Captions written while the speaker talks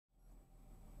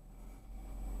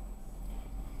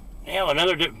Well,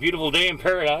 another beautiful day in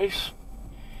paradise.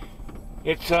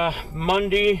 It's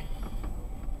Monday,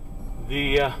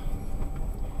 the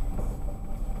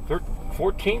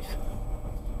 14th.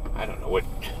 I don't know what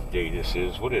day this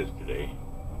is. What is today?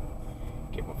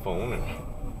 Get my phone and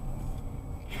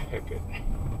check it.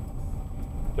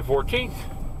 The 14th.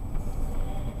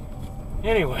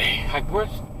 Anyway,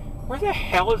 where the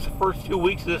hell is the first 2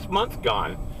 weeks of this month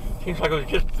gone? Seems like it was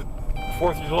just the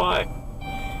 4th of July.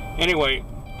 Anyway,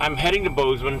 I'm heading to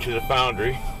Bozeman to the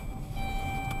Foundry.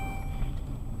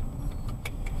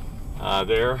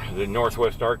 There, the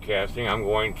Northwest Art Casting. I'm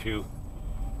going to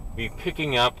be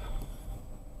picking up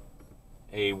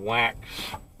a wax,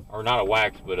 or not a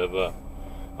wax, but of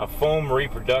a foam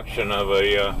reproduction of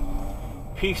a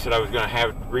piece that I was going to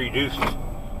have reduced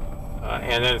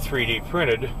and then 3D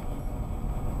printed,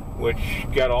 which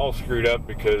got all screwed up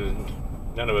because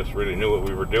none of us really knew what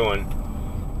we were doing,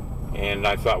 and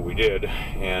I thought we did.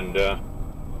 And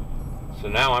so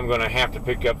now I'm going to have to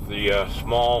pick up the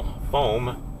small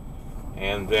foam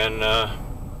and then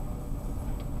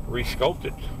resculpt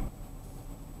it.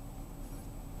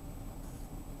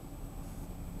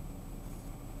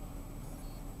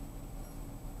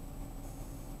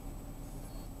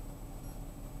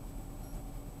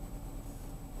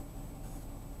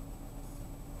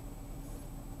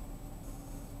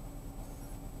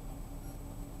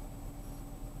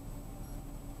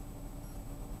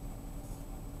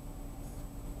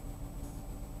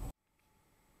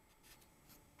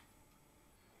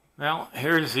 Well,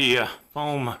 here's the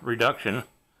foam reduction.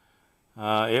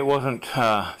 It wasn't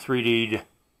 3D'd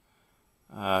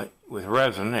with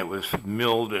resin. It was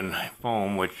milled in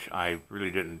foam, which I really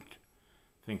didn't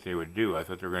think they would do. I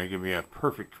thought they were going to give me a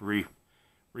perfect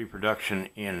reproduction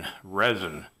in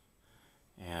resin.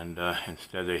 And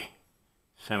instead they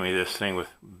sent me this thing with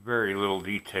very little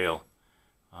detail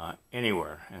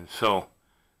anywhere. And so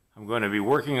I'm going to be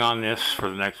working on this for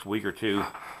the next week or two.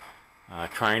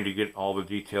 Trying to get all the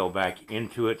detail back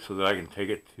into it so that I can take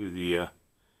it to the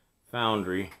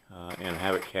Foundry and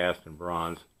have it cast in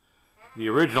bronze. The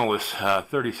original is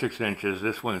 36 inches,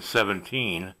 this one's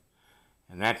 17,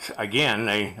 and that's, again,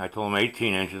 I told them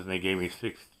 18 inches and they gave me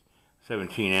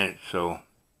 17 inch, so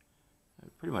I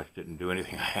pretty much didn't do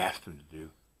anything I asked them to do.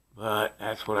 But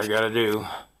that's what I got to do.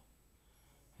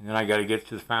 And then I got to get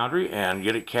to the Foundry and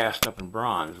get it cast up in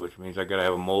bronze, which means I got to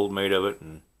have a mold made of it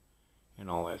and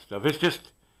all that stuff. It's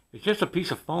just a piece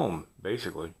of foam,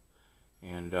 basically.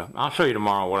 And I'll show you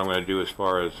tomorrow what I'm going to do as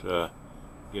far as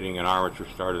getting an armature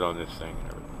started on this thing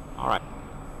and everything. All right.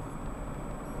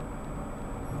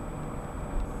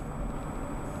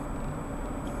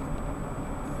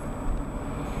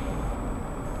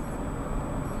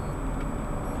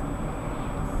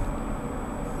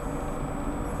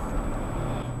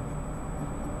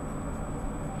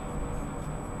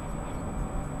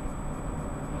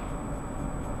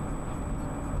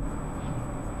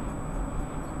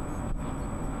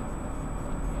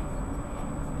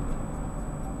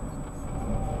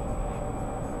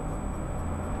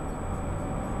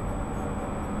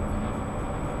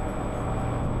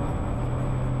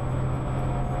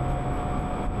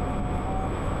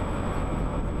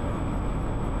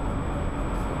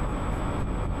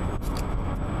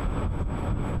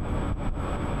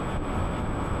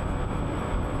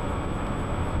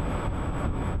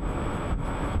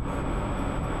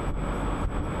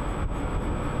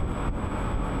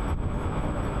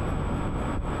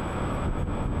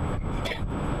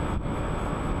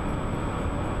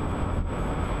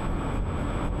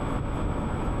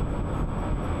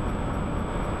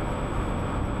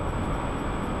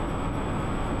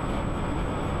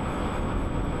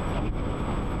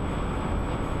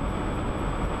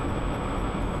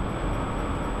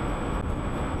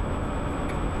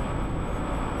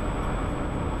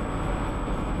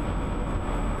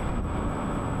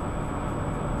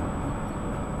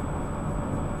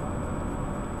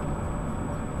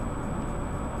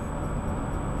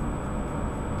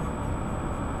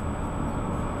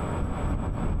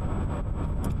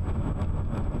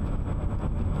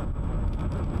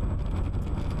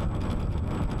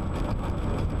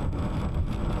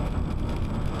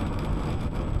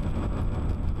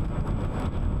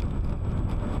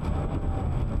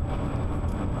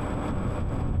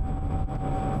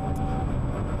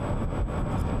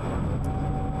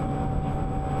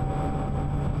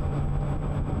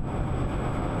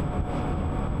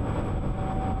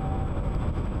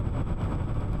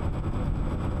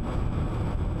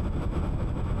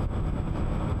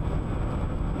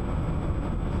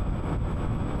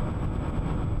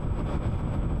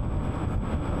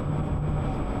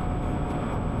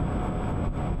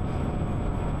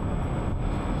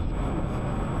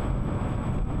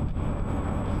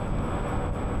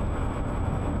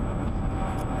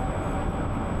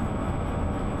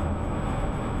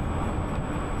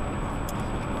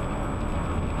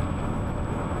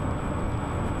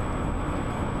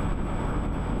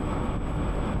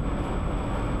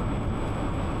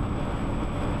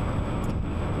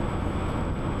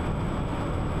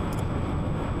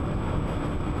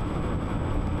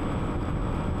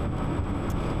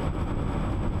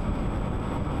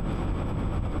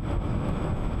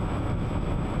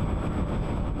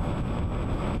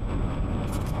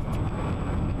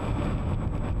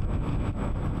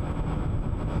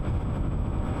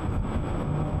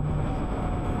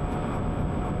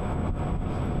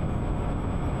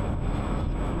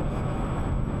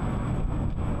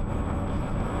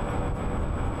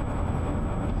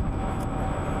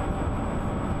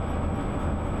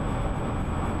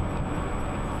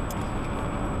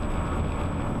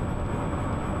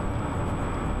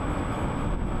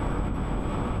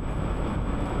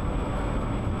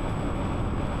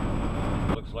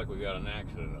 like we got an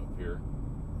accident up here.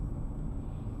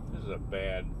 This is a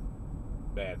bad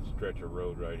stretch of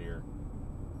road right here.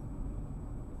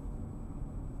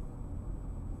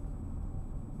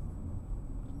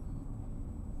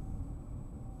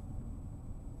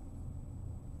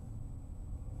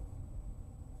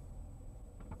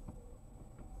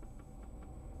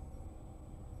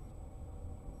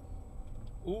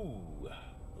 Ooh,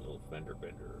 a little fender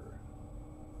bender.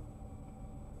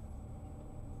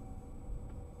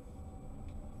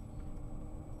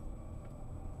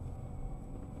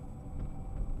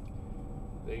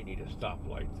 They need a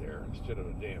stoplight there instead of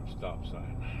a damn stop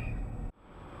sign.